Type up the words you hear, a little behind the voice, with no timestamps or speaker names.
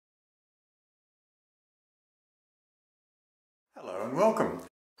Hello and welcome.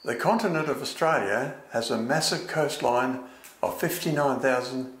 The continent of Australia has a massive coastline of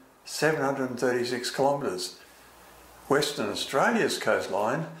 59,736 kilometres. Western Australia's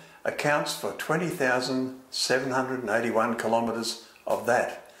coastline accounts for 20,781 kilometres of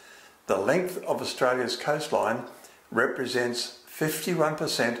that. The length of Australia's coastline represents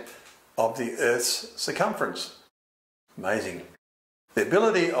 51% of the Earth's circumference. Amazing. The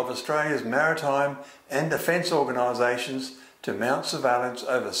ability of Australia's maritime and defence organisations to mount surveillance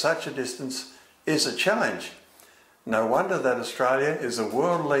over such a distance is a challenge. No wonder that Australia is a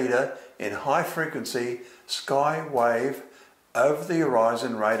world leader in high-frequency sky-wave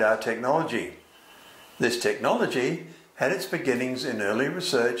over-the-horizon radar technology. This technology had its beginnings in early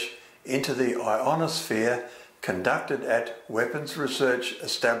research into the ionosphere conducted at Weapons Research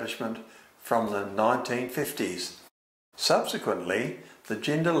Establishment from the 1950s. Subsequently, the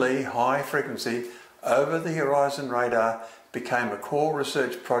Jindalee high-frequency over-the-horizon radar became a core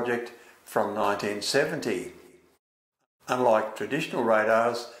research project from 1970. Unlike traditional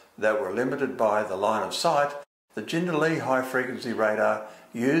radars that were limited by the line of sight, the Jindalee high-frequency radar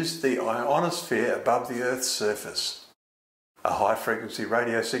used the ionosphere above the Earth's surface. A high-frequency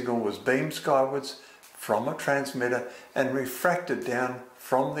radio signal was beamed skywards from a transmitter and refracted down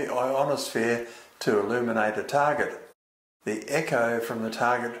from the ionosphere to illuminate a target. The echo from the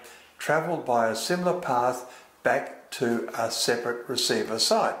target travelled by a similar path back to a separate receiver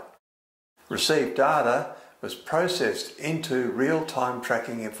site. Received data was processed into real-time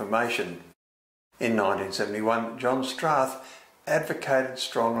tracking information. In 1971, John Strath advocated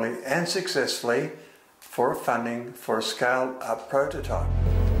strongly and successfully for funding for a scaled-up prototype.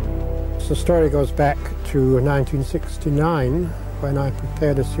 The story goes back to 1969 when I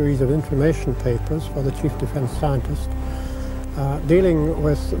prepared a series of information papers for the Chief Defence Scientist dealing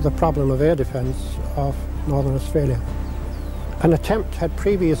with the problem of air defence of Northern Australia. An attempt had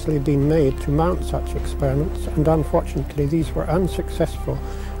previously been made to mount such experiments, and unfortunately these were unsuccessful,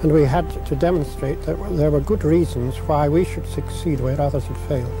 and we had to demonstrate that there were good reasons why we should succeed where others had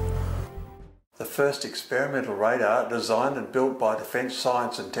failed. The first experimental radar, designed and built by Defence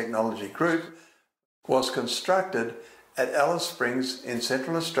Science and Technology Group, was constructed at Alice Springs in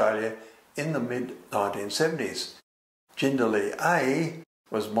Central Australia in the mid-1970s. Jindalee A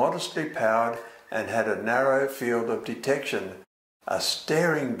was modestly powered and had a narrow field of detection, a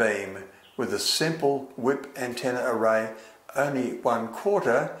staring beam with a simple whip antenna array only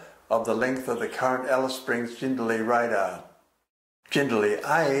 1/4 of the length of the current Alice Springs Jindalee radar. Jindalee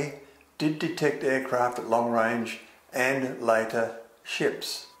A did detect aircraft at long range and later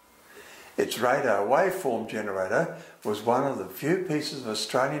ships. Its radar waveform generator was one of the few pieces of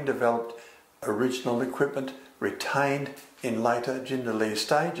Australian-developed original equipment retained in later Jindalee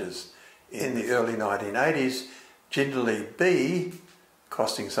stages. In the early 1980s, Jindalee B,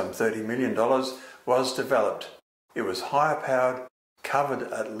 costing some $30 million, was developed. It was higher powered, covered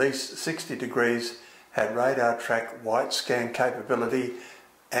at least 60 degrees, had radar track white scan capability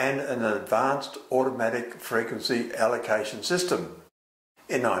and an advanced automatic frequency allocation system.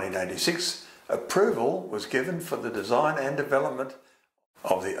 In 1986, approval was given for the design and development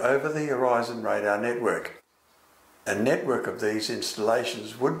of the over-the-horizon radar network. A network of these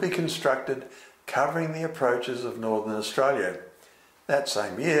installations would be constructed covering the approaches of Northern Australia. That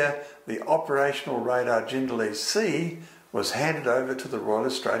same year, the operational radar Jindalee C was handed over to the Royal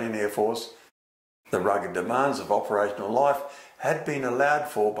Australian Air Force. The rugged demands of operational life had been allowed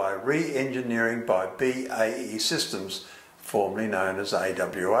for by re-engineering by BAE Systems, formerly known as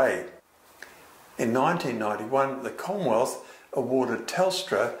AWA. In 1991, the Commonwealth awarded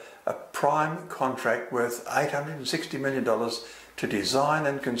Telstra a prime contract worth $860 million to design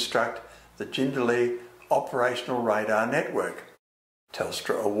and construct the Jindalee operational radar network.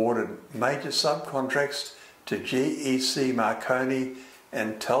 Telstra awarded major subcontracts to GEC Marconi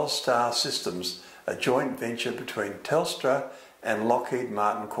and Telstar Systems, a joint venture between Telstra and Lockheed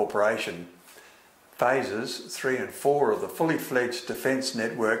Martin Corporation. Phases 3 and 4 of the fully fledged defence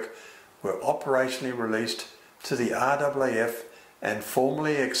network were operationally released to the RAAF and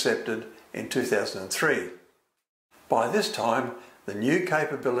formally accepted in 2003. By this time, the new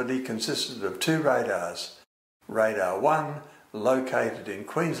capability consisted of 2 radars, Radar 1 located in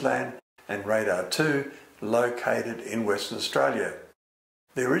Queensland and Radar 2 located in Western Australia.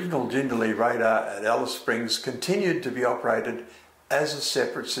 The original Jindalee radar at Alice Springs continued to be operated as a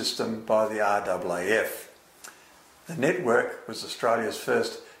separate system by the RAAF. The network was Australia's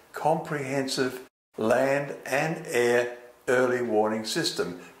first comprehensive land and air early warning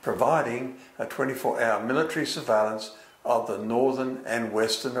system, providing a 24-hour military surveillance of the northern and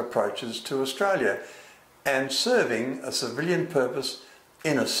western approaches to Australia and serving a civilian purpose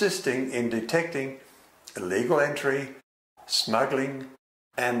in assisting in detecting illegal entry, smuggling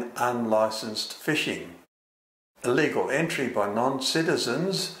and unlicensed fishing. Illegal entry by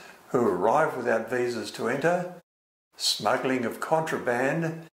non-citizens who arrive without visas to enter, smuggling of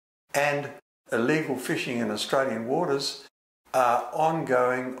contraband and illegal fishing in Australian waters are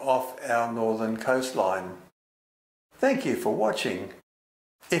ongoing off our northern coastline. Thank you for watching.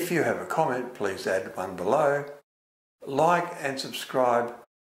 If you have a comment, please add one below. Like and subscribe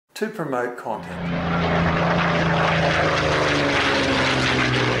to promote content.